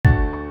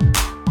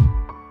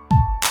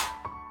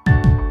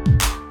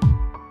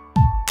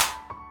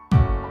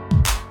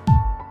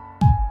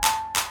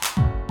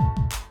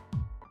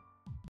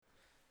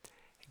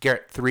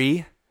Garrett,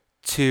 3,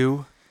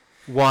 2,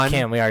 1.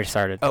 Cam, we already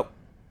started. Oh,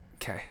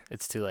 okay.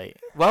 It's too late.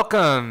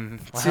 Welcome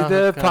to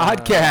the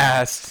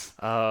podcast.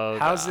 Oh,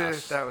 How's gosh.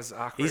 it? That was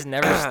awkward. These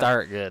never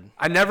start good.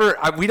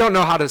 We don't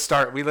know how to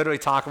start. We literally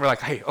talk and we're like,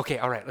 hey, okay,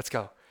 all right, let's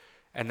go.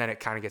 And then it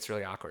kind of gets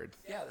really awkward.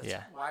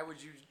 Yeah. Why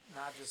would you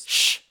not just?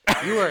 Shh.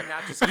 You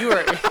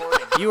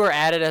were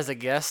added as a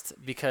guest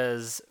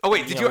because. Oh,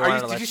 wait, we did wanted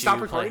to you let stop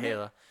play recording it?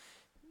 Halo.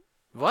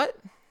 What?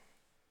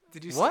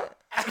 Did you What?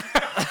 Dang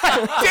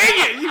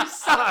it, you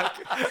suck.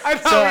 I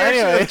thought So we actually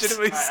anyways-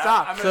 legitimately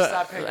stopped. I'm gonna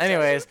stop paying attention.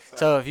 Anyways,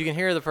 so if you can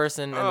hear the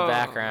person in the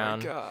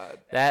background, Oh, my God.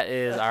 that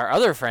is our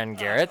other friend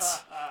Garrett.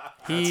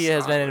 He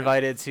has been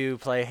invited to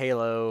play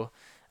Halo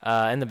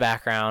in the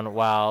background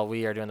while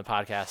we are doing the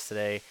podcast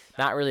today.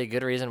 Not really a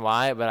good reason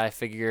why, but I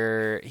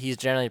figure he's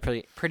generally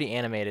pretty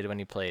animated when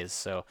he plays,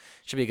 so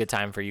should be a good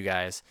time for you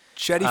guys.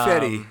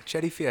 Chetty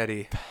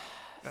Fetty.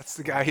 That's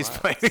the guy he's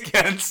playing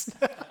against.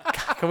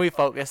 Can we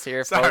focus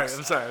here, Sorry,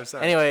 folks? I'm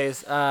sorry. Anyways,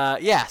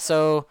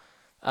 so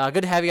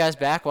good to have you guys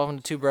back. Welcome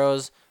to Two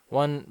Bros,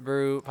 One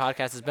Brew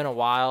podcast. It's been a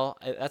while.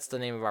 That's the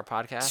name of our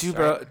podcast. Two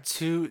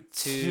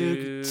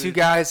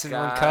guys in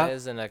one cup.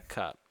 Guys in a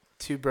cup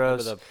Two bros.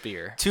 with a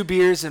beer. 2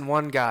 beers and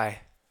 1 guy.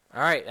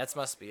 All right, that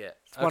must be it.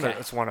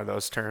 It's one of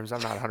those terms.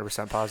 I'm not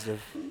 100%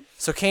 positive.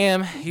 So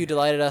Cam, you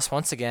delighted us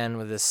once again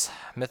with this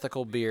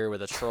mythical beer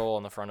with a troll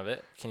on the front of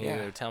it. Can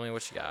you tell me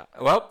what you got?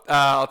 Well,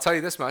 I'll tell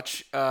you this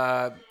much.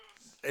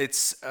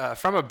 It's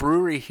from a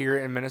brewery here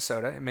in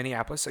Minnesota, in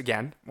Minneapolis,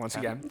 once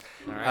again.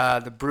 All right.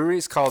 The brewery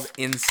is called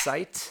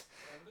Insight.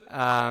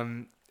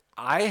 I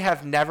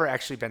have never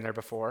actually been there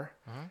before,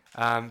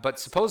 but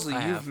supposedly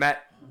I you've have.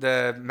 met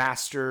the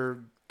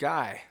master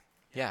guy,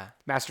 Yeah.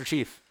 Master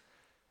Chief.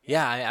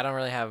 Yeah, I don't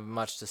really have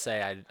much to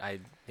say.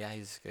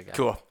 He's a good guy.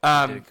 Cool.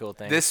 He did cool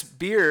things. This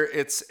beer,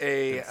 it's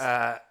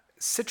a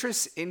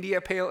Citrus India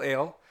Pale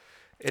Ale,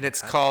 and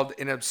it's called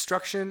An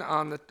Obstruction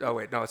on the... Oh,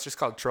 wait, no, it's just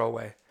called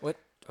Trollway. What?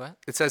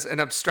 It says An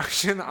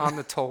Obstruction on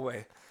the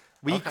Tollway.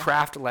 We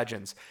craft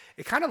legends.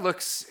 It kind of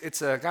looks...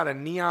 It's got a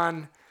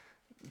neon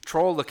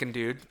troll-looking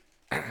dude,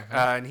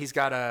 and he's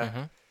got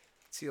a...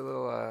 See a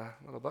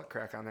little butt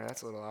crack on there.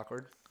 That's a little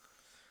awkward.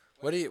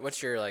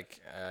 What's your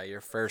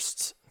your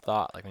first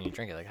thought when you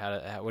drink it?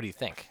 What do you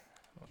think?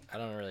 I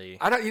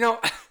don't.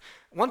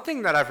 One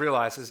thing that I've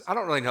realized is I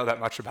don't really know that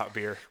much about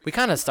beer. We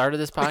kind of started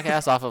this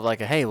podcast off of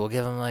hey, we'll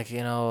give them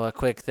a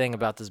quick thing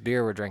about this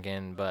beer we're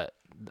drinking, but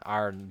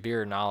our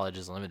beer knowledge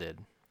is limited.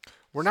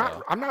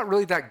 I'm not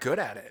really that good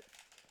at it.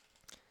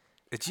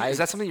 Is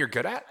that something you're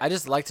good at? I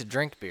just like to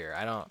drink beer.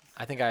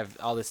 I think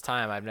all this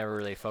time I've never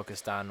really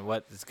focused on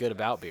what is good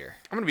about beer.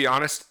 I'm gonna be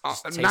honest.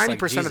 tastes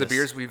 90% like of the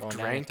beers Jesus we've going down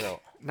your drank.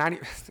 throat. 90.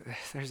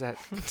 There's that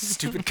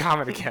stupid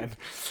comment again.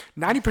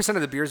 90%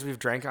 of the beers we've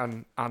drank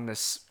on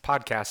this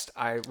podcast,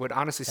 I would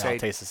honestly They all say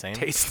taste the same?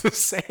 Taste the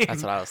same.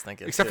 That's what I was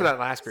thinking. Except too. for that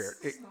last beer.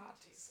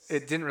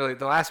 It didn't really.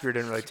 The last beer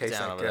didn't really taste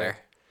Down that over good. there.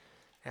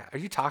 Yeah. Are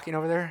you talking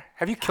over there?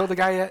 Have you killed a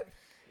guy yet?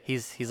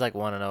 He's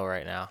 1-0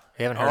 right now.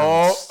 We haven't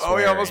heard him swear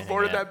he or almost anything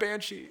boarded yet. that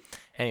banshee.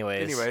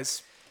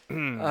 Anyways.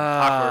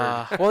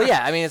 Awkward. Well,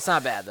 yeah. I mean, it's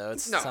not bad though.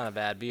 It's No. not a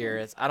bad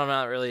beer. I'm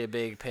not really a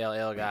big pale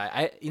ale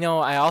guy.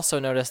 I also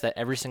noticed that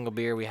every single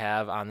beer we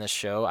have on this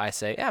show, I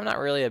say, I'm not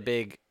really a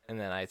big, and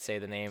then I say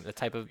the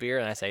type of beer,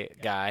 and I say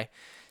guy.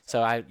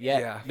 So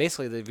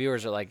basically the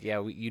viewers are like,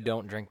 you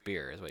don't drink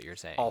beer, is what you're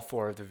saying. All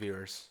 4 of the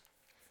viewers.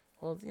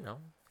 Well,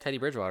 Teddy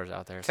Bridgewater's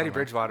out there. Teddy somewhere.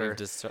 Bridgewater.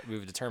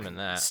 We've determined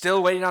that.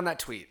 Still waiting on that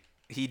tweet.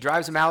 He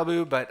drives a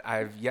Malibu, but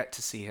I've yet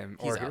to see him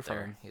He's or hear out from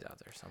there. him. He's out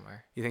there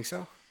somewhere. You think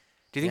so?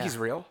 Do you think Yeah. he's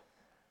real?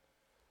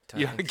 Do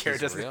I think Garrett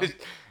he's doesn't. real?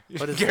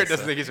 What is Garrett this,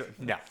 doesn't think he's.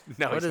 No.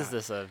 What he's is not.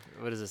 this?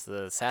 What is this?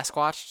 The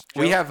Sasquatch?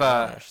 We joke? have, I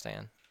don't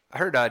understand. I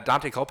heard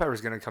Dante Culpepper is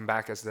going to come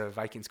back as the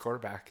Vikings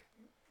quarterback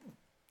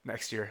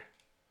next year.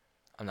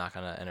 I'm not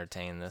gonna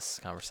entertain this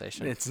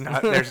conversation. It's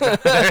not. There's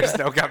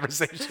no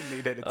conversation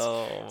needed.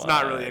 It's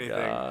not really anything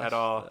gosh, at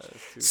all.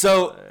 that's too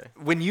So funny.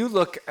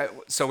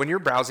 when you're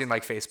browsing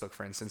like Facebook,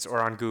 for instance, or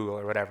on Google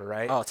or whatever,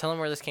 right? Oh, tell them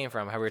where this came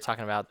from. How we were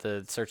talking about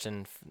the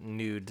searching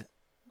nude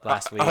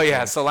last week. Oh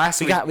yeah. and So last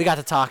we week. got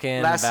to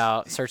talking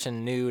about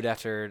searching nude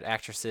after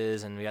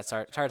actresses, and we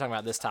started talking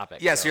about this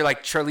topic. Yeah, so you're like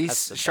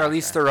That's the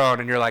Charlize background. Theron,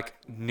 and you're like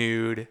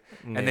nude,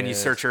 and then you Nude.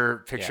 search her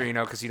picture,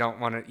 Yeah. because you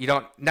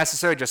don't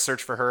necessarily just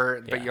search for her,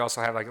 but Yeah. you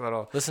also have like a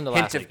little Listen to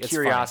hint last of week. It's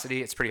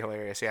curiosity. It's pretty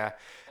hilarious, yeah.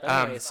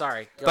 Anyway,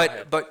 sorry. Go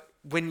ahead. But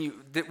when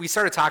we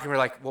started talking, we're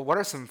like, well, what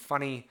are some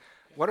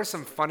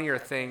funnier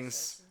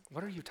things?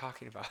 What are you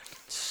talking about?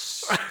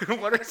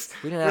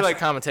 we didn't ask like, for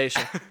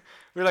commentation.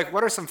 we're like,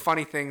 what are some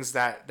funny things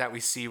that we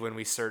see when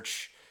we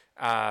search,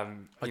 the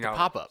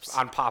pop-ups.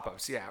 on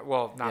pop-ups? Yeah,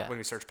 well, not Yeah. when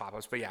we search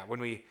pop-ups, but yeah, when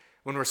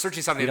we're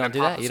searching something. You don't and do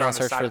then that? pop-ups You are don't on the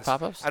search side for of the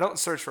pop-ups? I don't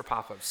search for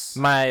pop-ups.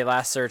 My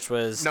last search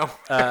was No,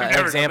 I've never an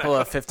done example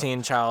that. of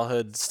 15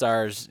 childhood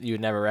stars you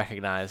would never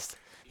recognized.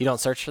 You don't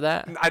search for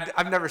that?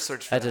 I've never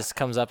searched for That just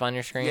comes up on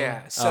your screen?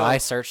 Yeah, Oh, so- I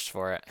searched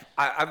for it.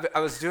 I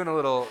was doing a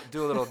little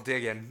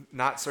digging,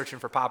 not searching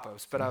for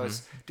pop-ups, but I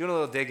was doing a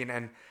little digging,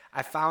 and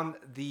I found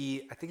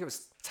I think it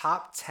was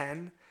top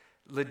 10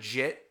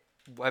 legit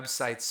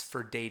websites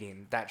for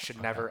dating that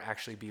should never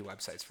actually be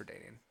websites for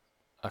dating.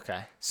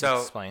 Okay.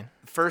 So explain.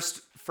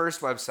 first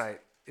website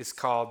is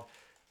called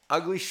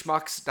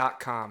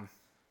uglyschmucks.com.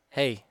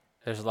 Hey,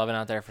 there's loving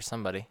out there for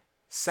somebody.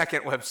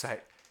 Second website,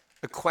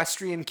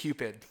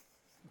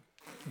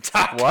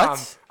 equestriancupid.com.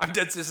 What? I'm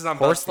dead. This is on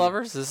Horse BuzzFeed.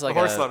 lovers? Is this like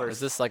Horse a, lovers. Is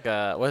this like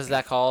a, what is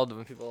that called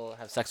when people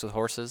have sex with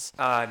horses?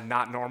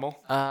 Not normal.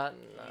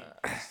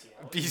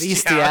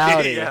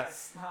 Bestiality. Yeah.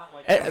 It's not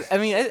like I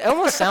mean, it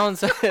almost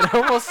sounds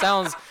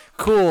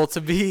cool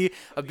to be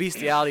a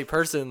bestiality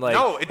person. Like,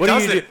 No, it what do you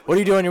doesn't. do? What do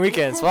you do on your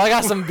weekends? Well, I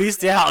got some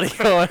bestiality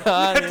going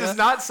on. That you does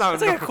know? not sound.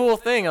 It's like a cool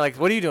thing. Like,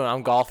 what are you doing?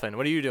 I'm golfing.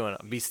 What are you doing?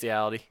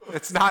 Bestiality.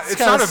 It's not. It's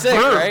Kind not of a sick,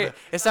 verb. right?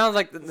 It sounds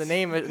like the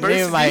name. The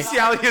name of my.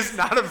 Bestiality is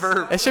not a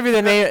verb. It should be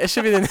the name. It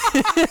should be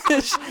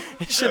the.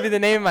 It should be the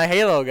name of my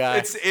Halo guy.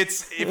 It's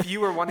if you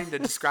were wanting to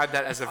describe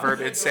that as a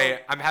verb, it'd say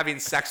I'm having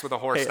sex with a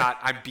horse, Hey. not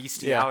I'm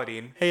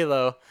bestialitying.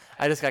 Halo.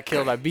 I just got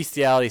killed by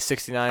bestiality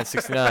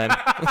 6969.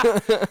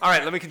 All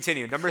right, let me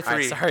continue. Number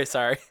 3,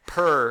 Sorry.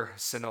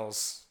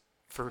 personals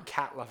for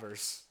cat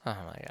lovers. Oh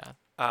my God.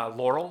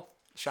 Laurel.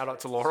 Shout out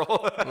to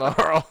Laurel.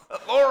 Laurel.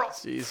 Laurel.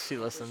 Jeez, she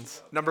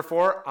listens. Number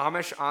 4,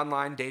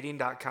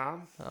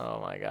 AmishOnlineDating.com. Oh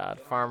my God.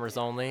 Farmers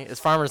only. Is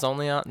farmers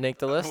only on make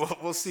the list?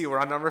 We'll see. We're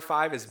on number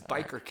 5 is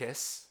Biker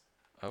Kiss.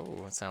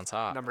 Oh, it sounds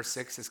hot. Number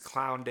 6 is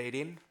Clown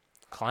Dating.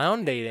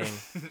 Clown dating.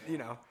 You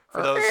know,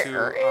 for those who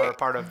are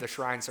part of the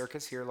Shrine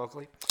Circus here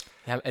locally.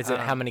 Is it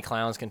how many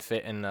clowns can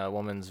fit in a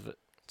woman's?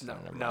 No,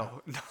 never mind.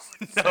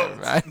 no,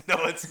 Right? no,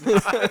 it's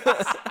not.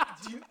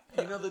 Do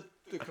you know the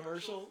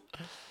commercial?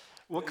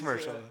 What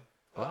commercial?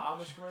 The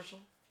Amish commercial?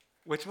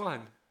 Which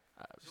one?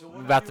 So what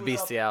do About you the do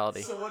without-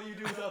 bestiality. So what do you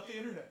do without the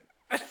internet?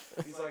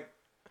 He's like,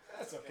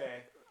 that's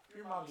okay.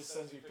 Your mom just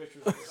sends me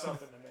pictures of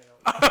something to mail.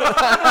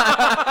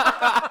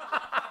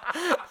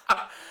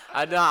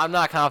 I'm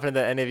not confident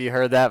that any of you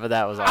heard that, but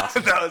that was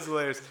awesome. That was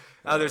hilarious.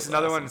 There's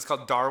another one. It's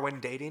called Darwin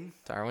Dating.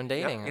 Darwin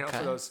Yep, dating. you know, Okay.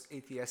 for those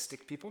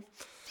atheistic people.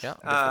 Yeah.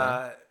 good for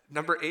them.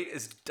 Number 8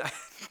 is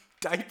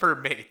Diaper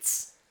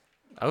Mates.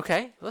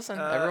 Okay. Listen,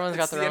 everyone's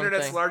got it's their the own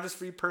internet's thing. largest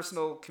free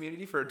personal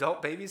community for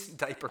adult babies and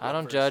diaper I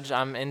don't lovers. judge.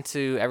 I'm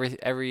into every.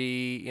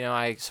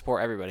 I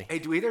support everybody. Hey,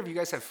 do either of you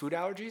guys have food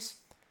allergies?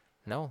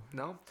 No,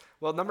 No?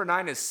 Well, number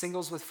 9 is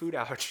singles with food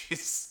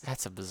allergies.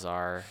 that's a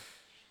bizarre.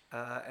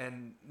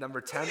 And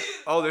number 10,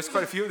 oh, there's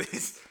quite a few of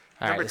these.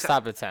 All number right, let's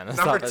stop at 10. Let's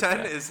Number stop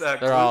at 10 is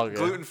They're all good.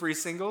 gluten-free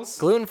singles.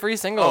 Gluten-free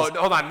singles. Oh,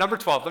 hold on. Number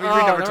 12. Let me Oh,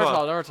 read number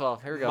 12. Number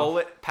 12. Here we go.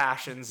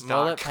 Mulletpassions.com.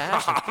 Mullet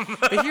passion.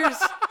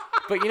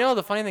 But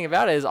the funny thing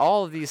about it is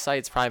all of these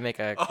sites probably make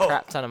a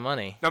crap ton of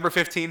money. Number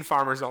 15,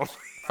 Farmers Only.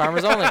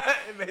 Farmers only. It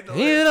made the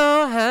You list.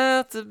 don't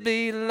have to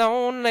be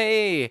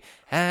lonely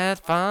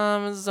at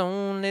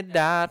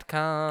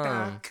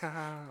farmersonly.com.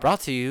 .com.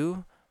 Brought to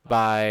you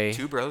by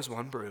 2 Bros,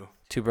 1 Brew.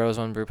 Two Bros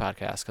One Brew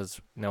podcast because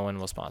no one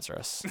will sponsor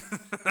us.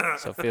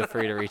 So feel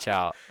free to reach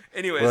out.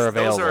 Anyways, We're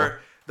those available.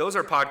 are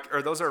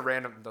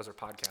random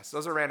podcasts.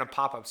 Those are random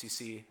pop-ups you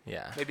see.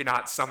 Yeah. Maybe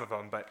not some of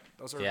them, but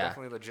those are Yeah.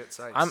 definitely legit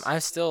sites. I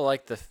still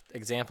like the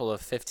example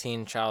of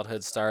 15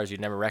 childhood stars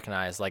you'd never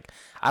recognize. Like,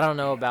 I don't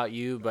know about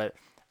you, but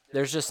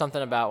there's just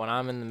something about when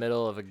I'm in the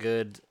middle of a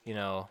good,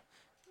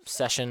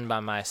 session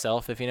by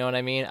myself, if you know what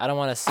I mean. I don't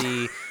want to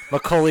see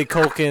Macaulay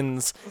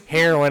Culkin's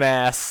heroin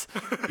ass,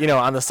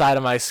 on the side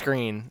of my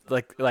screen.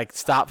 Like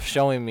stop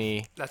showing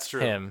me That's true.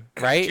 him,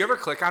 right? Do you ever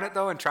click on it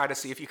though and try to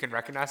see if you can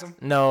recognize them?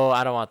 No,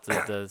 I don't want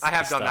the I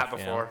have the done that stuff,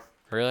 before.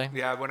 Really?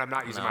 Yeah, when I'm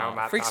not using my No, own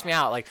laptop. freaks me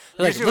out. Like,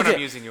 they're Usually look when at,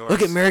 I'm using yours.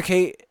 Look at Mary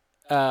Kate.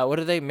 What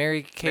are they?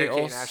 Mary Kate Mary Kate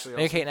and Olsen. Ashley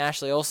Mary Olsen. Kate and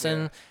Ashley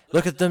Olsen.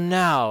 Look at them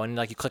now, and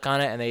you click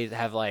on it, and they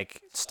have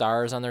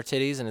stars on their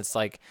titties, and it's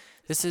like,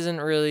 this isn't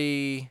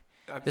really.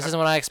 This isn't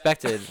what I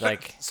expected.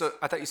 Like, So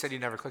I thought you said you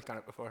never clicked on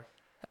it before.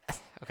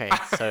 okay,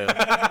 so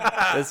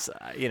this,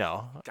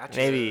 Gotcha.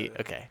 maybe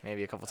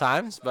a couple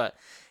times, but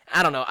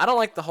I don't know. I don't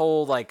like the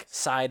whole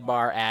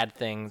sidebar ad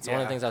thing. So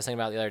one of Yeah. the things I was thinking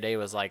about the other day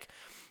was you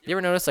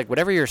ever notice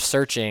whatever you're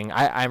searching?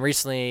 I'm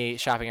recently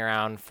shopping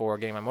around for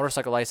getting my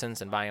motorcycle license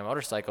and buying a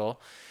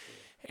motorcycle.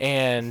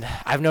 And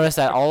I've noticed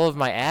that all of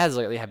my ads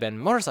lately have been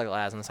motorcycle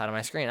ads on the side of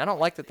my screen. I don't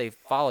like that they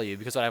follow you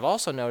because what I've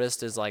also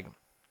noticed is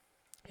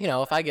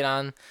if I get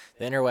on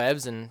the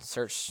interwebs and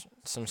search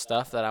some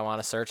stuff that I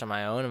want to search on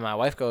my own, and my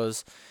wife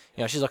goes,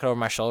 she's looking over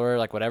my shoulder,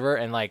 whatever,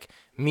 and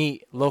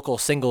meet local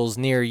singles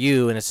near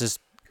you, and it's this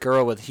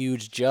girl with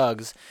huge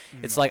jugs.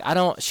 It's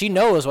she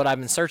knows what I've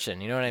been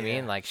searching. You know what I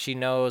mean? She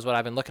knows what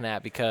I've been looking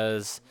at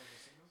because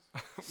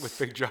With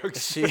big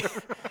drugs. she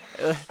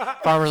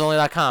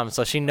farmersonly.com.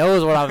 So she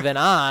knows what I've been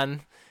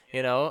on.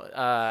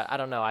 I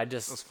don't know.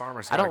 Those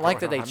farmers I don't got it like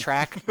that going they on.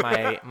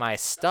 track my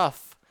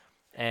stuff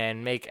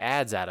and make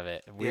ads out of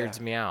it. It weirds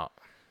me out.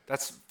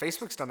 That's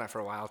Facebook's done that for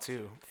a while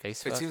too.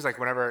 Facebook? It seems like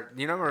whenever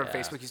when Yeah.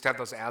 Facebook used to have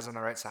those ads on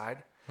the right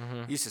side,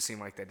 it used to seem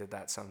like they did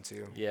that some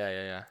too.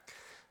 Yeah.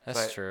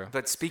 That's true.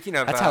 But speaking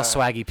of, That's how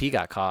Swaggy P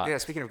got caught. Yeah,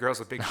 speaking of girls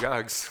with big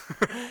jugs.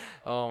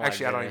 Oh my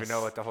Actually, I don't goodness. even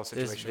know what the whole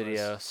situation This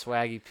video,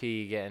 Swaggy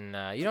P getting.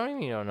 You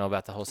don't know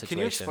about the whole situation. Can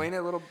you explain it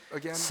a little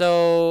again?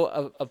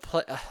 So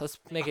let's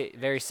make it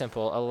very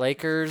simple. A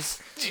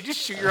Lakers. Did you just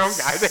shoot your own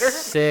guy there?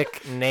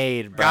 Sick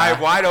nade, bro. Guy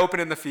wide open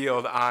in the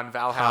field on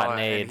Valhalla,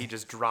 nade. and he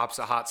just drops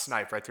a hot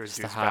snipe right through his Just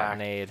a dude's hot back.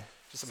 nade.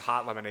 Just some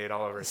hot lemonade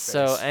all over his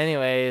So, face.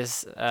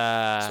 anyways,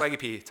 Swaggy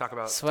P, talk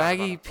about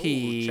Swaggy talk about,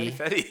 P. Ooh,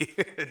 Chetty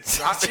Fetty.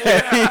 Drop it.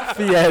 Chetty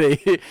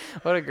Fietti.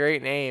 What a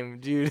great name,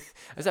 dude.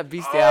 Is that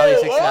Bestiality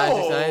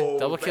 6969? whoa,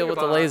 Double kill with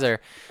the Vagabond. laser.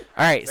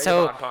 All right,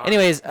 so Vagabond.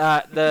 anyways,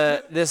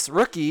 this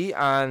rookie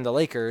on the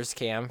Lakers,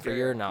 Cam, for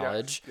your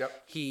knowledge,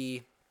 Yep.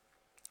 he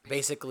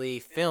basically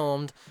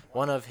filmed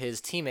one of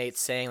his teammates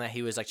saying that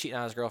he was like cheating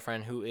on his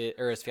girlfriend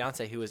or his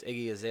fiance, who was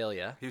Iggy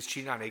Azalea. He was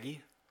cheating on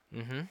Iggy.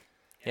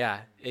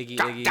 Yeah, Iggy.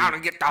 Come Iggy. down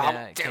and get the Yeah,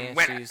 Hulk can't and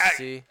win you it.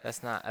 see?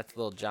 That's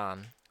Lil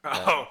Jon.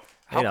 Oh,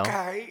 you know,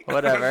 okay.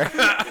 whatever.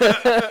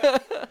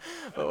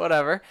 But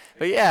whatever.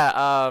 But yeah,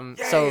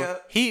 so Yeah.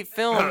 he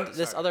filmed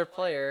this Sorry. other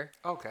player.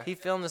 Okay. He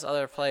filmed this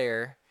other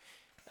player,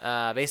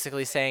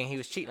 basically saying he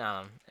was cheating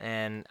on him,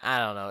 and I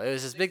don't know. It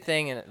was this big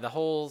thing, and the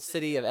whole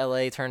city of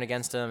LA turned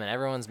against him, and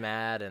everyone's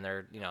mad, and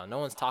they're no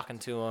one's talking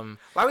to him.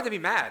 Why would they be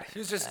mad? He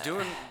was just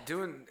doing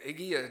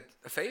Iggy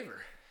a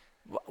favor.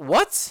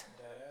 What?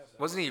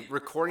 Wasn't he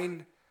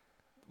recording?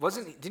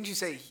 Didn't you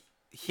say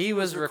He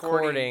was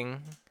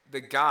recording. the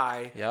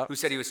guy Yep. who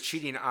said he was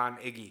cheating on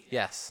Iggy?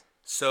 Yes.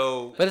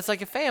 So But it's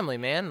like a family,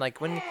 man.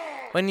 Like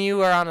when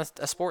you are on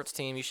a sports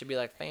team, you should be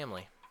like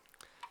family.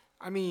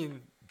 I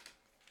mean,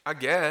 I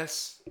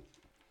guess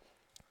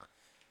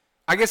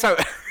I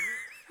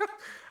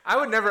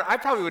I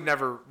probably would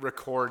never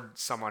record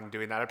someone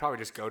doing that. I'd probably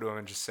just go to him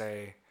and just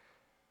say,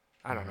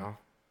 I don't know,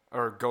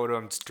 or go to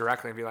him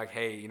directly and be like,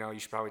 hey, you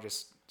should probably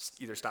just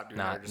either stop doing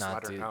that or just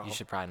let her know. You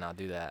should probably not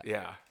do that.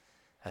 Yeah.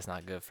 That's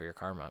not good for your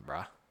karma,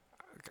 brah.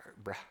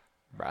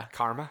 Bruh.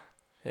 Karma?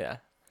 Yeah.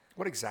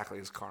 What exactly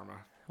is karma?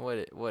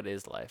 What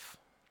is life?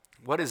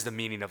 What is the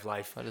meaning of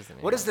life? What is the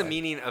meaning What is of the life?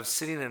 meaning of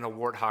sitting in a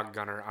warthog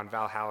gunner on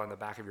Valhalla in the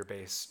back of your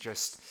base?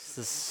 Just It's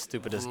the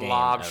stupidest game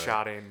lob ever.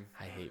 shotting.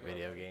 I hate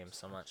video games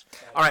so much.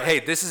 All right, hey,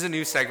 this is a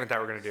new segment that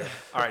we're going to do.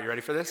 All right, you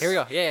ready for this? Here we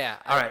go. Yeah.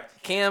 All right.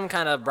 Cam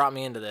kind of brought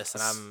me into this,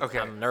 and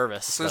I'm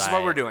nervous. So this is but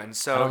what we're doing.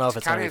 So I don't know if to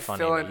it's gonna kind be of funny,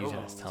 fill but in, you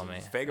just tell me.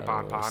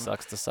 Vagabond Oh, pond.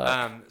 sucks to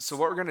suck. So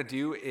what we're going to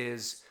do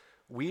is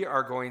we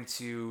are going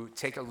to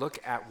take a look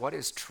at what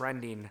is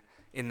trending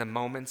in the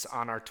moments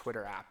on our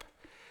Twitter app.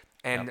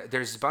 And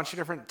there's a bunch of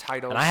different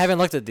titles. And I haven't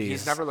looked at these.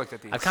 He's never looked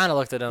at these. I've kind of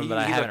looked at them, but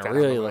I He haven't looked at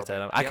really them a looked at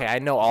little them. bit. Okay, Yep. I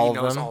know He all of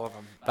knows them, all of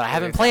them. but I Yeah,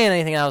 haven't yeah. played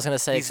anything I was gonna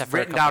say He's except for a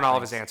written couple down all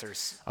of his things.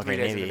 answers. Okay, 3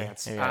 days in maybe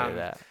advance. I do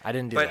that. I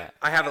didn't do But that.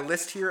 I have a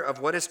list here of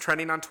what is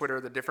trending on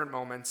Twitter, the different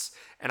moments,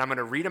 and I'm going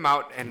to read them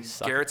out, and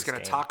suck at Garrett's this going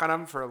to game. talk on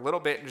them for a little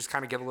bit and just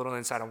kind of give a little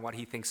insight on what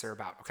he thinks they're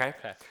about. Okay?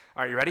 Okay.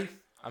 All right, you ready?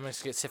 I'm gonna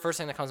get the first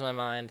thing that comes to my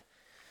mind.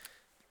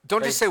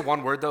 Don't just say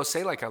one word though.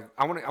 Say like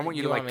I want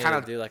you to want like me kind to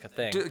of do like a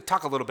thing.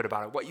 talk a little bit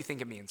about it, what you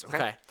think it means. Okay.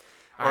 Okay.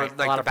 Or All right.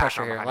 like a lot the of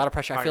pressure background here. A behind lot it. of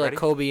pressure. All I right, feel like ready?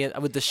 Kobe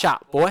with the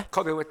shot, boy.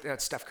 Kobe with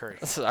Steph Curry.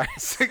 Sorry.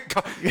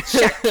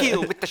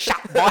 Shaquille with the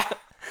shot, boy. All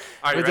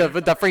right, you ready?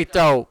 with the free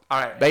throw.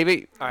 All right.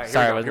 Baby. All right,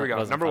 Sorry. here we go.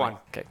 wasn't Number funny.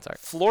 one. Okay. Sorry.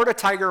 Florida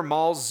Tiger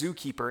mauls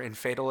zookeeper in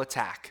fatal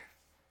attack.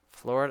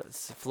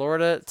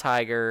 Florida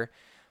Tiger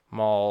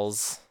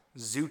mauls.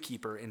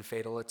 Zookeeper in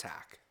fatal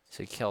attack.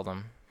 So he killed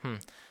him.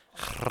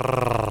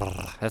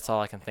 That's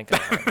all I can think of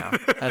right now.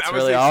 That's was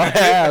really the all I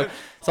excitement. have.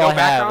 That's all I have.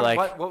 background,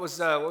 Like, what was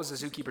the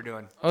zookeeper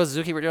doing? what was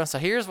the zookeeper doing? So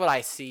here's what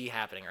I see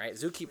happening, right?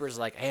 Zookeeper's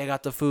like, hey, I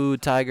got the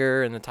food,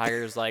 Tiger. And the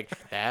Tiger's like,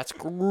 that's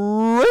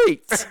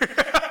great.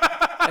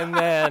 and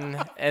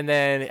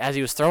then as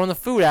he was throwing the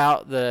food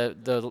out,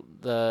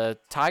 the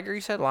Tiger,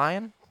 you said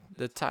lion?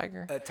 The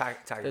Tiger?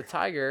 Tiger. The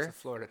Tiger It's a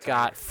Florida Tiger.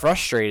 got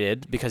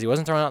frustrated because he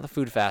wasn't throwing out the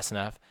food fast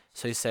enough.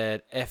 So he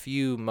said, F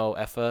you, Mo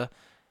Effa,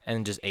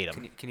 and just ate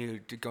him. Can you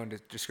go into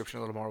description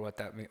a little more what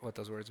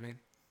those words mean?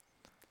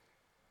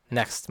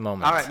 Next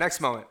moment. All right,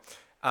 next moment.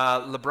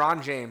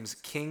 LeBron James,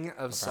 king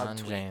of LeBron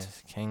subtweet.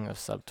 James, king of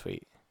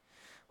subtweet.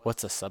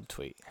 What's a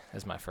subtweet?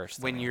 Is my first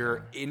thing. When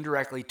you're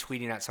indirectly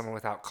tweeting at someone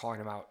without calling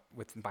them out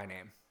by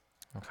name.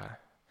 Okay.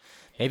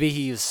 Maybe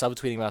he was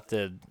subtweeting about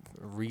the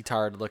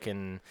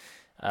retard-looking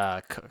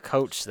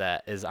coach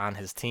that is on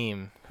his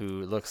team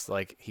who looks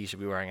like he should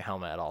be wearing a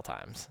helmet at all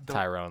times.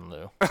 Tyrone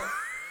Lue.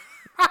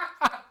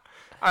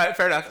 All right,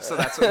 fair enough. So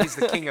that's what he's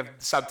the king of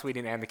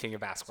subtweeting and the king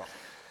of basketball.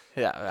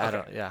 Yeah, I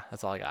don't. Yeah,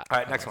 that's all I got. All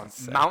right, next one.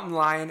 Mountain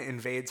lion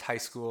invades high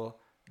school.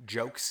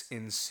 Jokes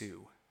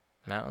ensue.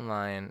 Mountain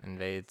lion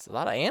invades. A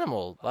lot of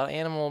animal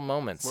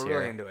moments We're here.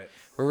 really into it.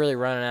 We're really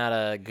running out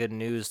of good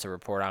news to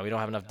report on. We don't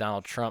have enough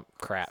Donald Trump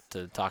crap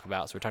to talk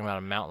about, so we're talking about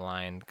a mountain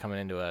lion coming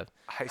into a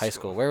high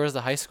school. Where was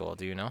the high school?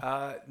 Do you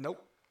know?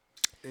 Nope.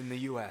 In the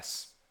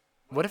U.S.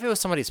 What if it was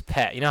somebody's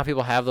pet? You know how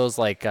people have those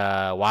like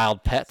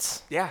wild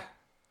pets? Yeah.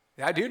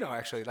 Yeah, I do know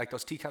actually. Like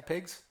those teacup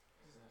pigs.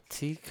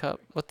 Teacup?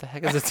 What the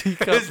heck is a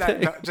teacup Is that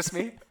pig? no, just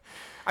me?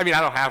 I mean,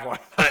 I don't have one,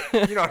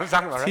 but you know what I'm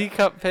talking about, right?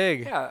 Teacup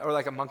pig. Yeah, or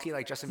like a monkey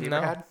like Justin Bieber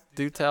No, had.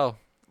 do tell.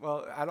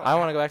 Well, I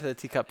want to go back to the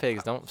teacup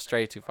pigs. Don't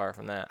stray too far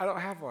from that. I don't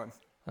have one.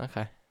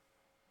 Okay.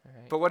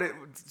 But what it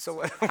so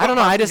what, I don't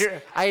know. I this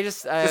would bit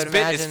is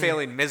imagine.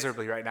 failing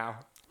miserably right now.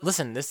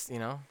 Listen,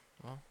 well,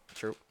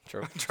 true.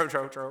 True.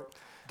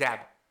 Dab.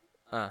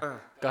 Go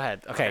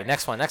ahead. Okay,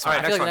 next one. All right,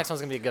 I feel like next the one. next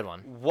one's gonna be a good one.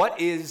 What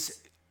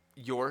is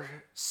your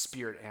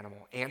spirit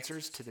animal?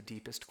 Answers to the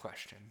deepest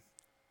question.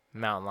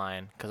 Mountain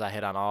lion, because I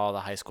hit on all the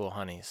high school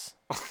honeys.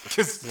 Is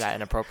Is that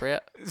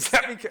inappropriate?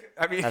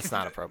 I mean, That's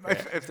not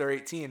appropriate. If they're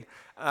 18.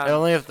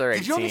 Only if they're 18.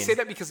 Did you only say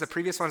that because the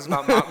previous one was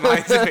about mountain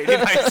lions invading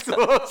high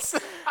schools?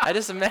 I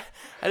just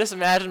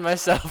imagine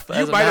myself You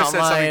as a might have mountain said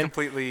something lion.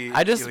 completely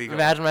I just illegal.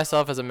 imagine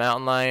myself as a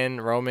mountain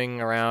lion roaming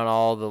around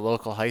all the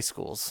local high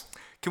schools.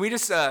 Can we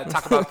just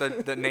talk about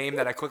the name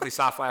that I quickly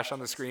saw flash on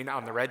the screen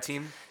on the red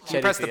team? Can you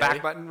Shady press the back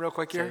Fieri. button real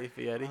quick here? Shady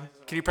Fieri.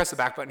 Can you press the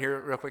back button here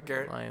real quick,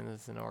 Garrett?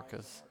 Lions and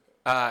orcas.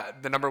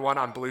 The number one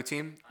on blue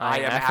team. I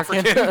am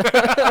African.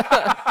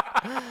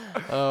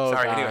 Oh,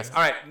 Sorry. God. Anyways,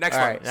 all right. Next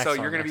All one. right, next so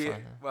one, you're gonna next be.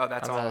 one. Well,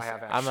 that's all I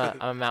have. I'm Actually,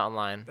 a mountain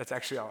lion. that's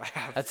actually all I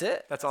have. That's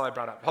it? That's all I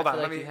brought up. Hold on.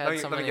 feel Let like me you had let me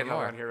so let me many get another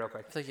more. one here real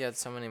quick. I feel like you had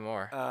so many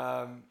more.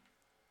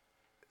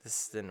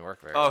 This didn't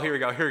work very Oh, well. here we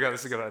go.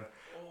 This is a good one.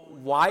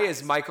 Why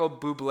is Michael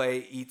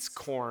Bublé eats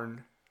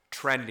corn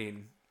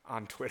trending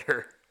on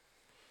Twitter?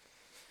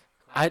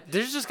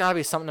 There's just got to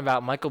be something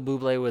about Michael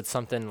Bublé with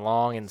something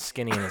long and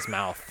skinny in his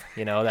mouth,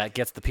 that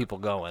gets the people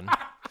going.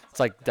 It's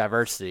like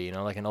diversity,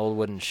 like an old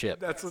wooden ship.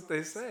 That's what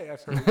they say.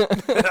 I've heard.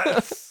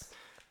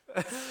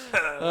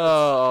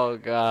 Oh,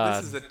 God.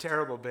 This is a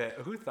terrible bit.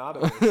 Who thought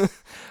of this?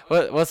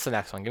 What's the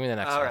next one? Give me the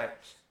next All one.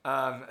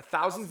 right.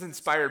 Thousands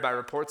inspired by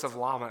reports of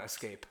llama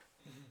escape.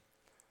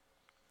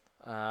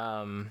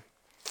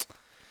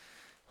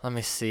 Let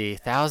me see.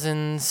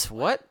 Thousands.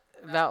 What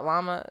about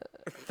llama?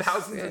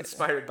 Thousands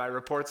inspired by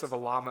reports of a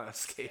llama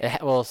escape.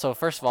 Well, so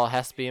first of all, it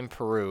has to be in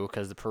Peru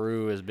because the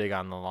Peru is big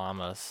on the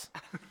llamas.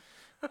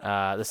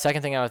 The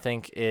second thing I would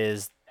think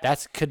is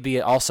that could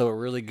be also a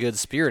really good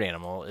spirit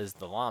animal is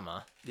the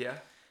llama. Yeah.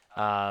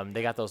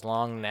 They got those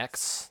long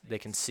necks. They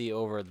can see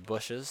over the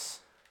bushes.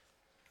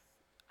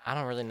 I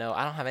don't really know.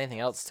 I don't have anything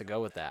else to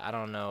go with that. I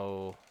don't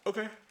know.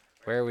 Okay.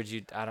 Where would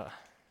you?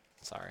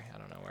 Sorry, I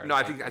don't know where. No,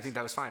 I to take think this.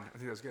 that was fine. I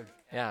think that was good.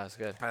 Yeah, it was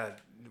good.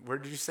 Where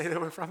did you say they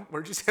were from?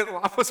 Where did you say the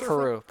llamas were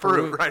Peru. from?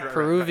 Peru. Right.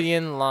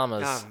 Peruvian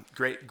llamas.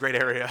 Great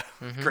area.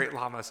 Great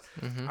llamas.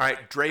 All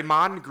right.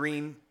 Draymond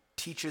Green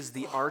teaches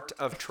the art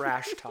of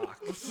trash talk.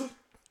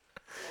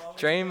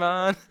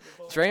 Draymond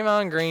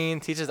Green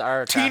teaches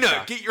art. of trash Tina,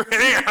 talk. get your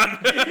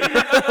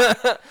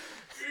hand.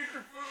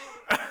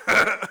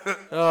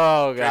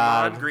 Oh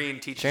God. Draymond Green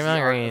teaches Draymond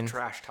the art Green of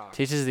trash talk.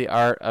 teaches the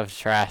art of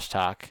trash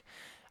talk.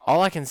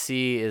 All I can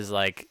see is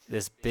like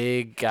this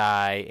big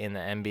guy in the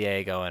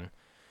NBA going,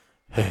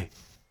 "Hey,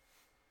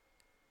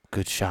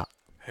 good shot,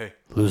 Hey.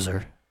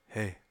 loser.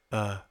 Hey.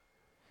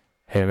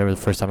 Hey, remember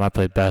the first time I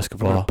played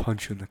basketball?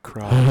 Punch you in the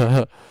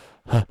crotch.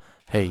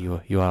 Hey, you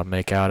want to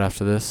make out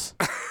after this?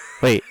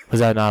 Wait, was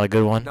that not a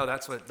good one? No,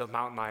 that's what the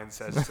mountain lion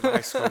says to the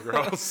high school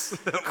girls.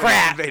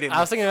 Crap! Invading I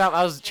was thinking about.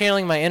 I was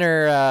channeling my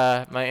inner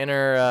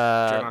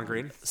Draymond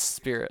Green.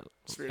 spirit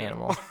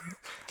animal. All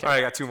right,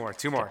 I got two more.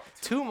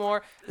 Two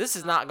more. This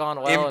has not gone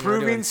well. and we're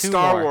Improving doing two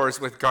Star more. Wars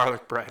with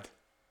garlic bread.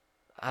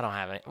 I don't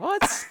have any.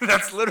 What?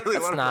 That's literally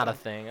That's one not a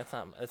of them. thing. It's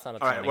not a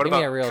All thing. right, what Give me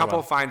a about real couple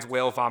one. finds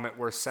whale vomit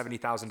worth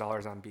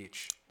 $70,000 on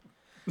beach?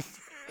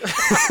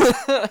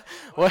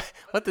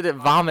 What did it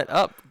vomit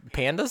up?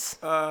 Pandas?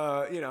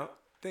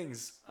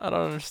 Things. I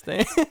don't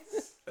understand.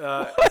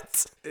 What?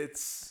 It's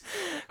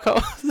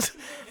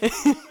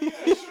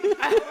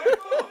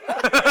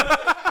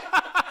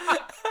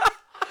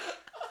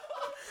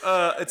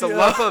it's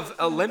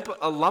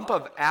a lump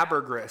of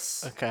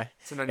ambergris. Okay.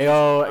 It's an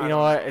unusual- You know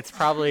what? It's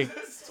probably.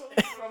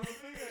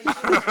 I'm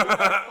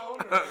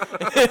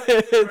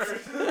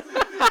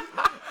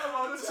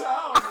on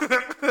town.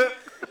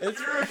 You're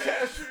a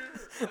cashier.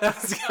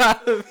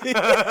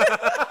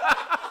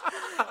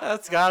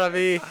 That's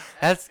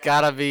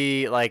gotta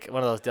be like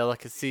one of those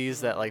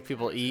delicacies that like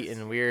people eat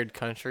in weird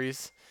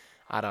countries.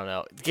 I don't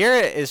know.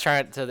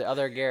 The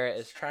other Garrett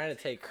is trying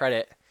to take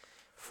credit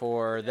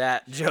for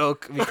that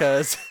joke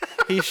because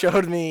he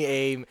showed me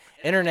a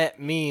internet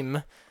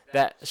meme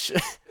that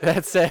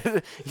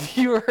said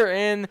you were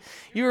in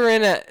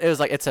it was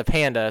like it's a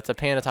panda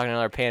talking to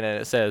another panda,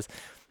 and it says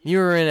you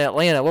were in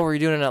Atlanta. What were you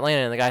doing in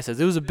Atlanta? And the guy says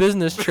it was a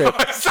business trip.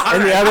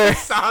 And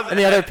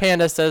the other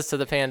panda says to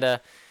the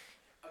panda,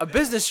 a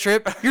business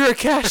trip? You're a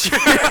cashier.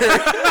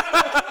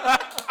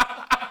 That's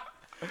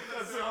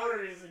the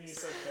only reason you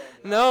said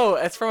that. No,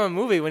 it's from a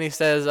movie when he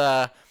says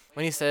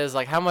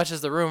like how much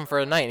is the room for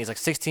a night? And he's like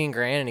 16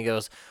 grand, and he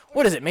goes,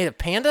 what is it, made of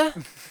panda?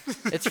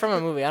 It's from a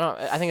movie.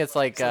 I think it's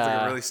like, Sounds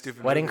like a really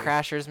stupid Wedding movie.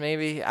 Crashers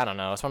maybe. I don't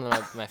know. It's one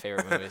of my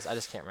favorite movies. I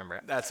just can't remember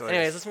it. That's what it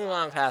Anyways, is. let's move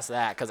on past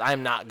that because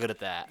I'm not good at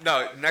that.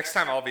 No, next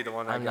time I'll be the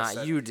one. I'm guess,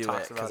 not. that You do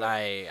talks it because about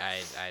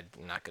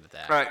I'm not good at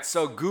that. All right,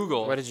 so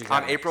Google What did you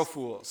on got April next?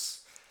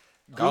 Fools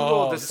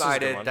Google this is a good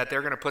decided one. that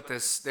they're going to put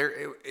this.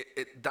 The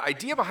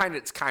idea behind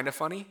it's kind of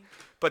funny,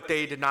 but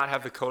they did not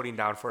have the coding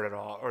down for it at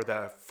all, or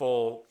the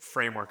full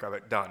framework of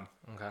it done.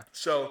 Okay.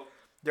 So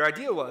their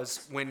idea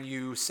was when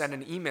you send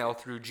an email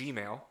through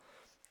Gmail,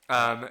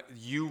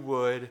 you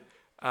would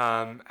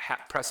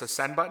press a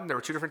send button. There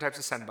were two different types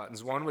of send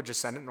buttons. One would just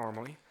send it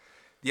normally.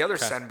 The other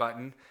send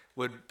button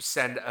would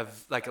send a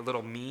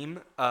little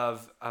meme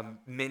of a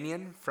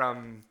minion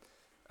from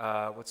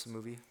what's the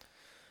movie?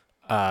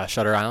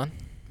 Shutter Island.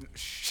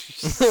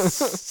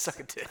 Suck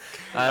a dick.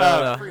 I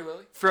don't know. Free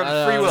Willy. From I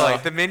don't Free Willy, know.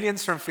 the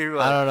minions from Free Willy.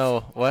 I don't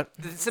know what.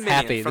 It's a minion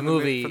Happy, from the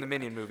movie. from the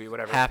Minion movie,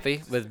 whatever.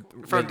 Happy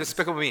with From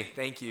Despicable Me.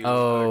 Thank you.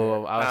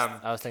 Oh, Okay.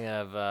 I was thinking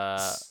of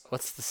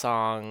what's the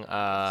song?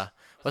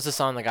 What's the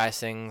song the guy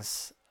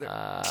sings? There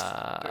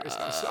is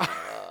no song.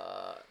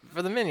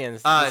 For the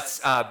Minions. It's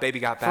Baby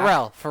Got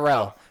Back.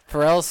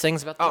 Pharrell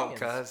sings about the Oh, Minions.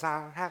 cause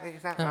I'm happy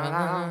that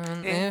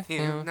if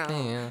you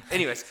know.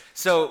 Anyways,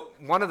 so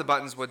one of the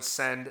buttons would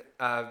send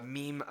a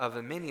meme of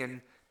a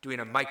minion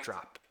doing a mic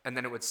drop, and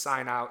then it would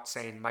sign out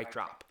saying mic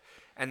drop.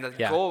 And the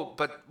goal,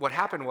 but what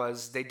happened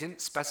was they didn't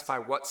specify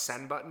what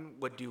send button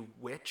would do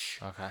which.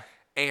 Okay.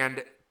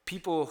 And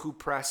people who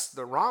pressed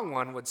the wrong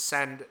one would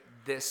send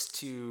this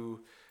to,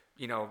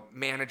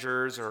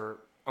 managers or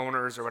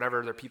owners or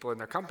whatever, their people in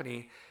their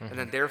company, and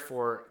then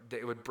therefore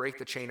it would break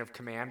the chain of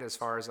command as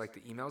far as like the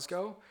emails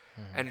go,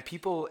 and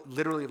people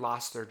literally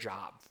lost their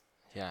job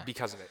Yeah.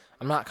 because of it.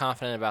 I'm not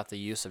confident about the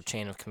use of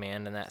chain of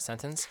command in that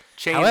sentence.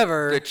 Chain,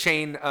 However, the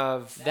chain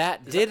of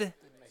it didn't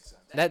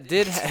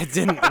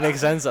make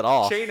sense at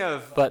all. chain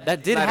of But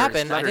that did letters,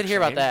 happen. I letter did hear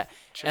about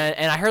chain. that.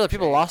 And I heard that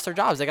people lost their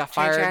jobs. They got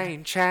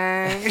fired.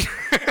 Chain.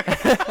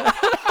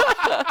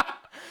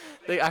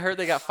 I heard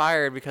they got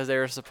fired because they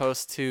were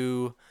supposed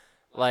to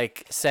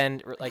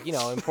send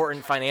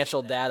important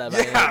financial data by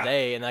the end of the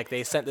day, and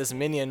they sent this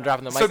minion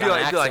dropping the mic So on be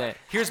accident. like,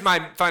 here's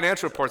my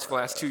financial reports for the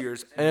last 2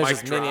 years. And it was mic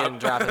just minion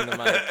drop. dropping the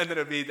mic. And then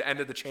it'd be the end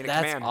of the chain of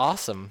That's command.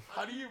 awesome.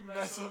 How do you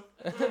mess up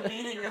the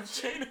meaning of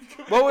chain of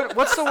command?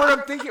 What's the word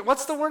I'm thinking?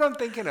 What's the word I'm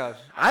thinking of?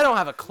 I don't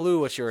have a clue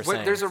what you were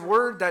saying. There's a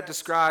word that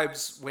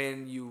describes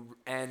when you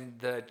end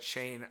the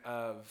chain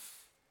of.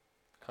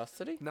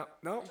 custody. No.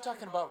 You're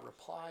talking about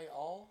reply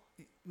all?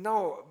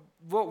 No.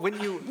 Well,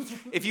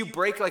 if you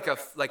break like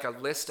a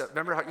list of,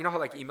 remember how how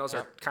emails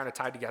are kind of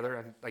tied together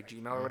on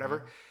Gmail or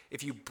whatever.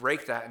 If you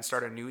break that and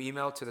start a new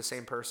email to the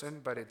same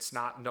person, but it's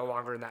no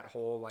longer in that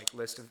whole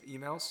list of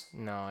emails.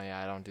 No,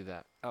 yeah, I don't do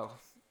that. Oh,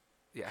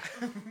 yeah.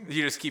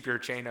 You just keep your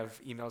chain of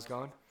emails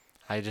going.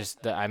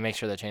 I make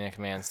sure the chain of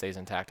command stays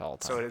intact all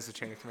the time. So it is a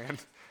chain of command.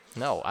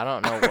 No, I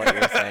don't know what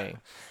you're saying.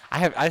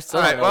 I still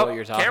All don't right. know Well, what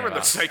you're talking Cameron about.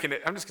 looks like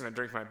it. I'm just gonna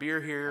drink my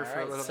beer here for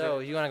a little So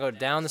bit, you want to go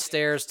down the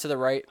stairs to the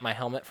right? My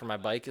helmet for my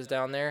bike is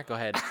down there. Go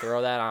ahead,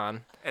 throw that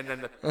on. and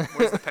then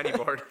where's the penny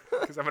board?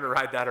 Because I'm gonna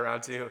ride that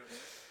around too.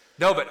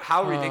 No, but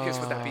how ridiculous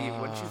would that be?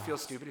 Wouldn't you feel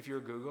stupid if you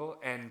were Google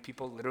and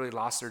people literally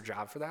lost their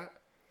job for that?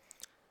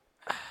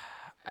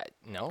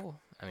 No,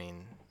 I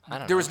mean I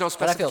don't. There know. was no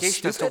But I feel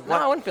specification as to stupid. what-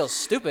 No, I wouldn't feel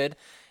stupid.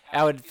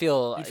 I would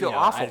feel. You'd feel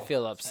awful. I'd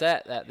feel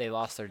upset that they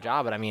lost their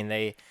job. But I mean,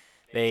 they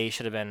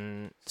should have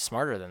been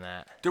smarter than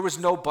that. There was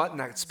no button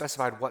that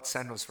specified what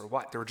send was for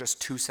what. There were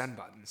just two send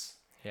buttons.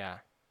 Yeah,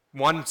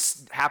 One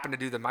happened to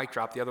do the mic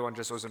drop. The other one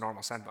just was a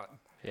normal send button.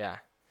 yeah.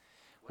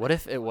 What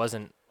if it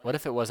wasn't? What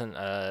if it wasn't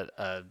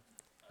a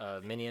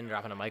minion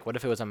dropping a mic? What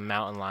if it was a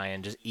mountain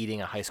lion just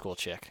eating a high school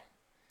chick?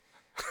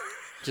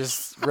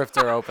 Just ripped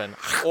her open.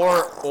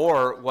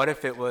 Or what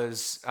if it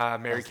was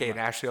Mary Kate and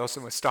Ashley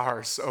Olsen with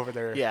stars over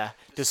there? Yeah,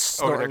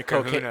 just Over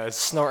their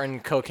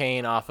snorting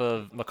cocaine off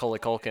of Macaulay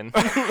Culkin.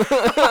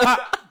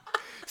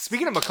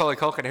 Speaking of Macaulay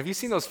Culkin, have you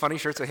seen those funny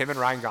shirts of him and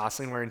Ryan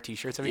Gosling wearing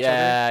T-shirts of each other?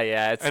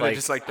 Yeah. It's And they're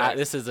just like that.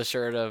 this is the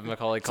shirt of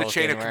Macaulay Culkin. It's a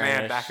chain of wearing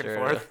command a back and shirt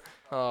forth. of-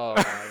 Oh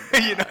my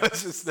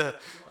It's just the.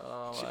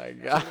 Oh my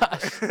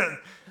gosh.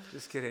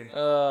 Just kidding.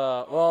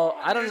 Well,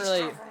 I don't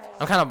really.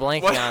 I'm kind of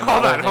blanking What? on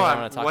Hold the on, other things hold I on.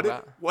 want to talk What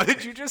about. what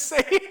did you just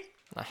say?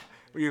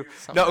 Were you?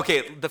 No.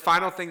 Okay. The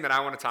final thing that I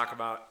want to talk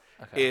about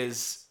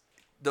is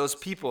those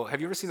people.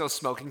 Have you ever seen those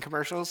smoking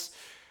commercials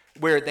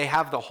where they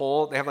have the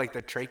hole? They have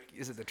the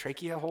Is it the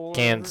trachea hole? or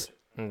Can't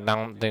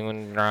don't do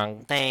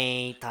wrong.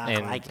 They talk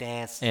And- like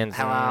this. and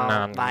Hello,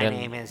 not my good-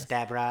 name is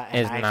Deborah,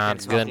 is and I've not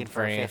been good smoking for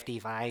for you.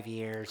 55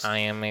 years. I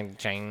am a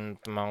chain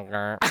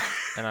smoker,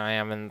 and I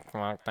haven't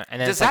smoked. And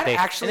then Does it's like that they,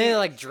 actually-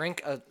 And they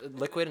drink a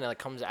liquid and it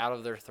comes out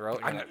of their throat.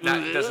 And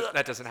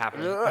That doesn't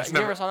happen. That's you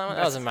never- ever saw that one?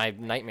 That was in my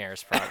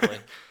nightmares, probably.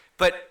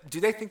 But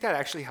do they think that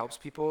actually helps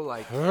people?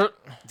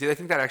 Do they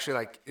think that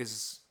actually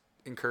is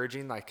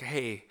encouraging?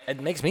 Hey,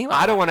 It makes me.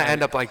 I don't want to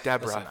end up like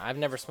Deborah. Listen, I've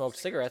never smoked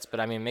cigarettes, but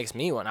I mean, it makes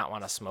me not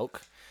want to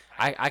smoke.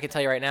 I can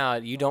tell you right now,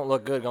 you don't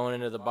look good going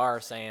into the bar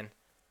saying,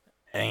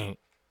 "Hey,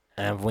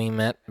 have we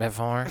met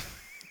before?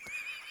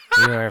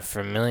 You are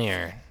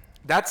familiar."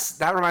 That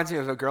reminds me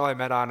of a girl I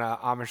met on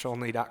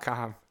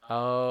AmishOnly.com.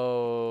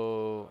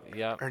 Oh,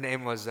 yep. Her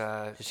name was.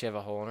 Did she have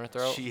a hole in her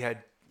throat? She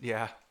had.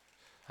 Yeah.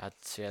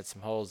 She had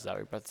some holes. Is that what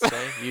you were about to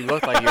say? You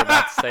looked like you were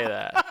about to say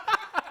that.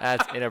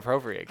 That's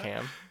inappropriate,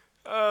 Cam.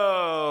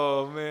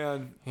 Oh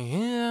man. You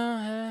don't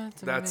have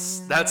to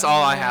That's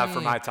all I have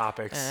for my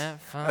topics.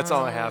 That's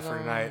all I have for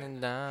tonight.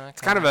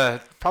 It's kind of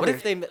a probably.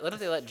 What if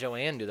they let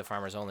Joanne do the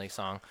Farmers Only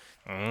song?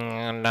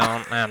 Don't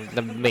have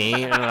to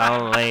be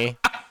lonely.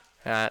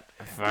 At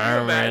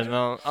Farmers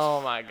Only.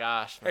 Oh my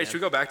gosh. Man. Hey, should we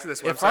go back to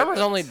this website? If Farmers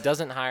Only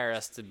doesn't hire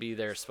us to be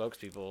their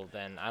spokespeople,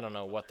 then I don't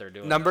know what they're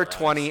doing. Number with their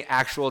 20 lives.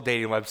 actual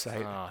dating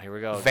website. Oh, here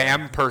we go.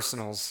 Vam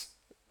Personals.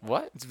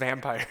 What? It's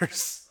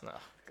vampires. Oh, God.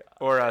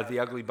 Or the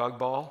Ugly Bug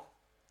Ball.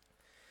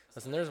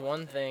 Listen, there's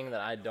one thing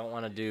that I don't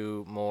want to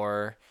do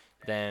more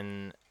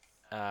than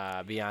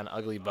be on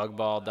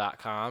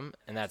uglybugball.com,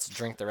 and that's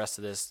drink the rest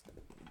of this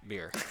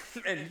beer.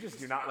 And you just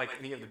do not like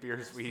any of the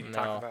beers we No,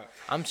 talk about.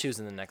 I'm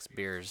choosing the next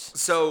beers.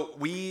 So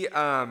we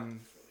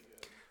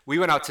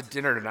went out to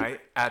dinner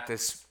tonight at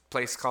this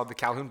place called the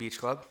Calhoun Beach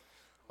Club.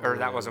 Or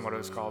that wasn't what it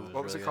was called.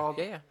 What was it called?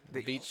 Yeah.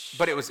 The Beach.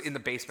 But it was in the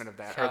basement of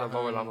that, or the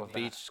lower level of that.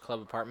 Beach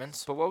Club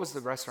Apartments. But what was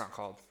the restaurant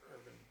called?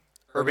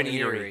 Urban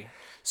Eatery.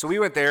 So we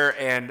went there,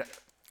 and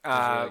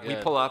really we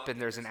good. pull up,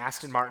 and there's an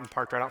Aston Martin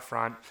parked right out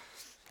front.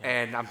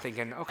 And I'm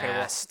thinking, okay,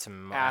 well, Ass to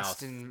mouth.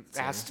 Aston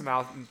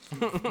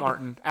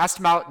Martin,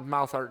 Aston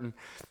Mouth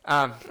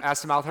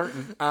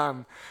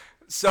Hurtin.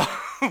 So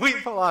we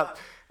pull up,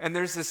 and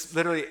there's this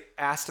literally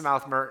Aston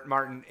Mouth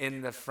Martin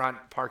in the front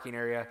parking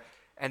area,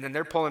 and then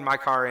they're pulling my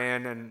car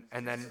in,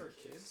 and then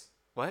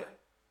what?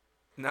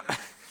 No,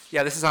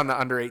 yeah, this is on the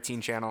under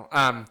 18 channel.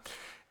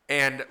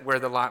 And where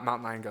the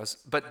mountain lion goes.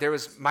 But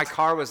my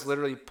car was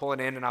literally pulling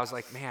in, and I was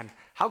like, man,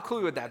 how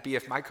cool would that be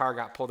if my car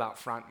got pulled out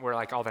front where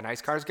like all the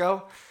nice cars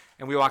go?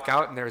 And we walk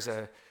out, and there's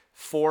a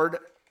Ford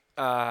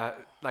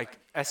like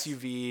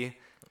SUV.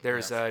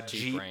 There's a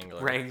Jeep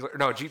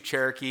Wrangler, Jeep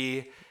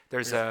Cherokee.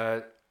 There's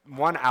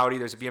one Audi.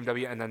 There's a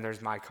BMW, and then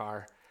there's my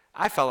car.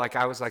 I felt like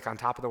I was like on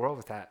top of the world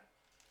with that.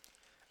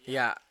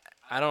 Yeah,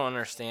 I don't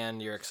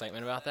understand your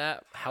excitement about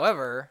that.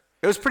 However,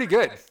 It was pretty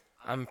good.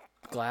 I'm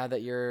glad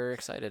that you're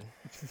excited.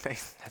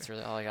 Thanks, That's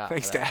really all I got.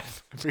 thanks, for that.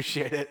 Dad.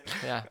 Appreciate it.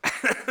 Yeah.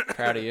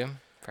 Proud of you.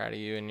 Proud of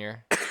you and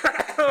your.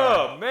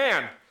 Oh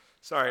man,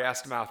 sorry,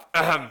 ass to mouth.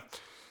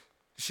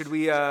 Should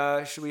we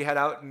head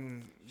out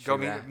and go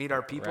meet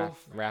our people?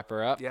 Wrap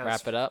her up. Yeah,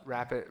 Wrap it up.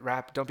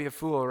 Wrap. Don't be a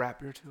fool.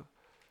 Wrap your too.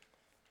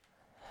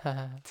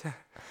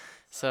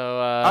 So.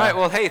 All right.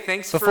 Well, hey,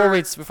 thanks Before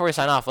we for.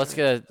 sign off, let's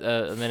get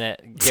a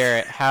minute.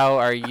 Garrett, how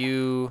are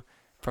you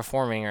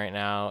performing right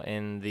now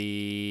in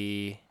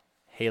the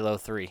Halo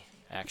 3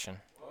 action?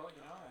 Well,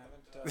 I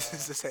haven't.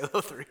 This is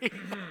Halo 3.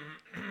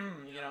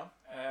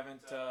 I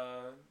haven't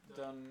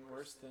done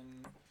worse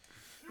than.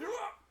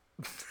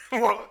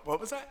 What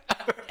was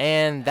that?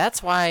 And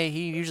that's why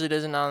he usually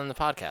doesn't on the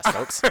podcast,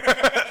 folks.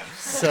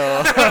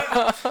 So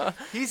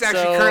He's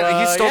actually currently.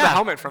 He stole the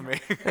helmet from me.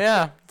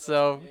 yeah.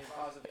 So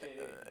Positive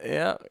KD.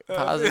 yeah,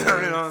 positive. You know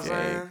what I'm okay,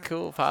 saying?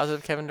 cool,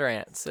 positive Kevin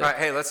Durant. Sick. All right.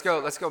 Hey, let's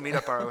go meet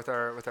up with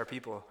our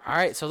people. All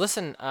right, so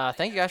listen,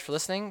 thank you guys for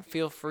listening.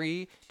 Feel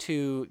free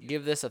to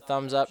give this a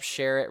thumbs up,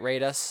 share it,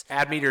 rate us.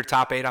 Add me to your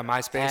top 8 on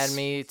MySpace. Add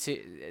me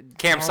to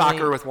Cam call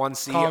Soccer me- with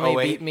 1C. Call me,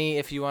 08. beat me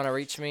if you want to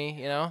reach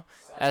me,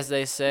 as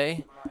they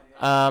say.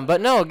 But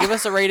no, give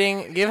us a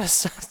rating. Give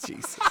us,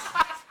 Jesus.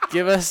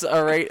 Give us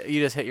a rate.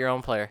 You just hit your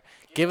own player.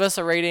 Give us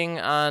a rating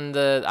on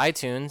the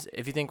iTunes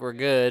if you think we're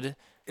good.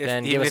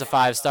 Then give us a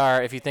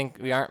 5-star. If you think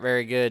we aren't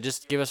very good,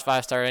 just give us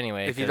 5-star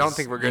anyway. If you don't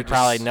think we're good, you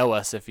probably just- know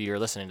us if you're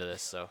listening to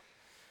this. So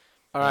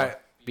All right.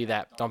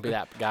 don't be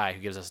that guy who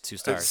gives us 2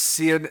 stars.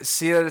 See you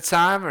at a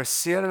time, or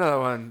see you at another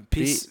one.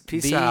 Peace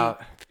Be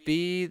out.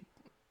 Be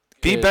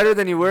Be good. better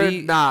than you were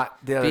Be- not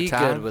the other be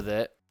time. good with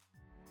it.